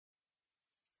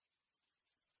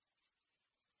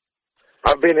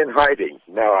I've been in hiding.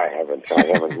 No, I haven't.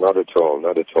 Not at all.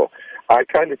 Not at all. I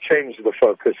kind of changed the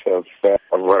focus of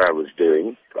what I was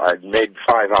doing. I made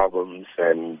 5 albums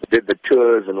and did the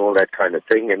tours and all that kind of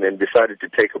thing, and then decided to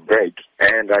take a break.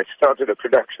 And I started a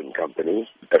production company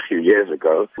a few years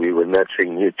ago. We were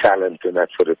nurturing new talent and that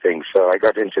sort of thing. So I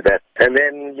got into that. And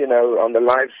then, on the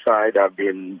live side, I've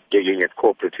been gigging at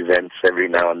corporate events every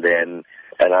now and then.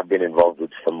 And I've been involved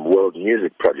with some world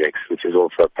music projects, which is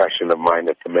also a passion of mine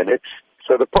at the minute.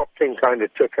 So the pop thing kind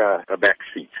of took a back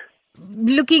seat.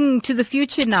 Looking to the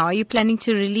future now, are you planning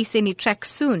to release any tracks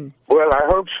soon? Well, I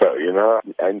hope so,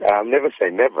 and I'll never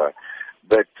say never.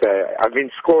 But I've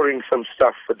been scoring some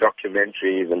stuff for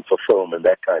documentaries and for film and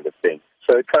that kind of thing.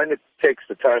 So it kind of takes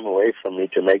the time away from me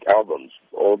to make albums,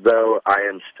 although I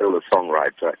am still a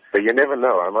songwriter. But you never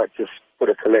know, I might just put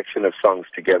a collection of songs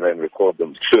together and record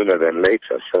them sooner than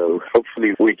later. So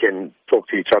hopefully we can talk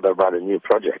to each other about a new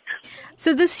project.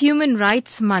 So this Human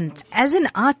Rights Month, as an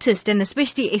artist and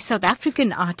especially a South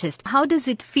African artist, how does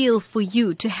it feel for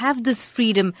you to have this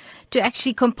freedom to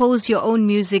actually compose your own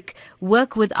music,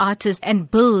 work with artists and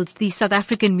build the South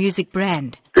African music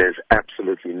brand? There's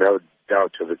absolutely no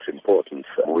doubt of its importance.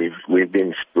 We've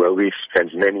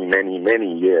spent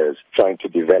many years trying to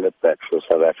develop that for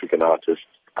South African artists.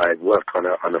 I work on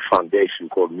a foundation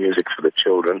called Music for the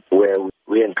Children, where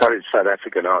we encourage South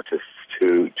African artists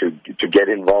to get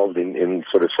involved in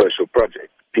sort of social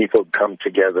projects. People come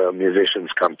together, musicians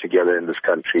come together in this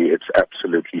country. It's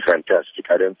absolutely fantastic.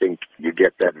 I don't think you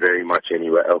get that very much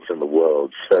anywhere else in the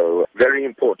world. So very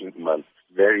important month,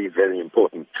 very, very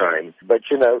important time. But,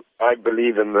 I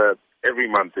believe in every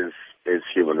month is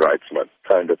Human Rights Month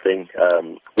kind of thing.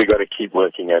 We got to keep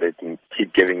working at it and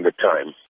keep giving the time.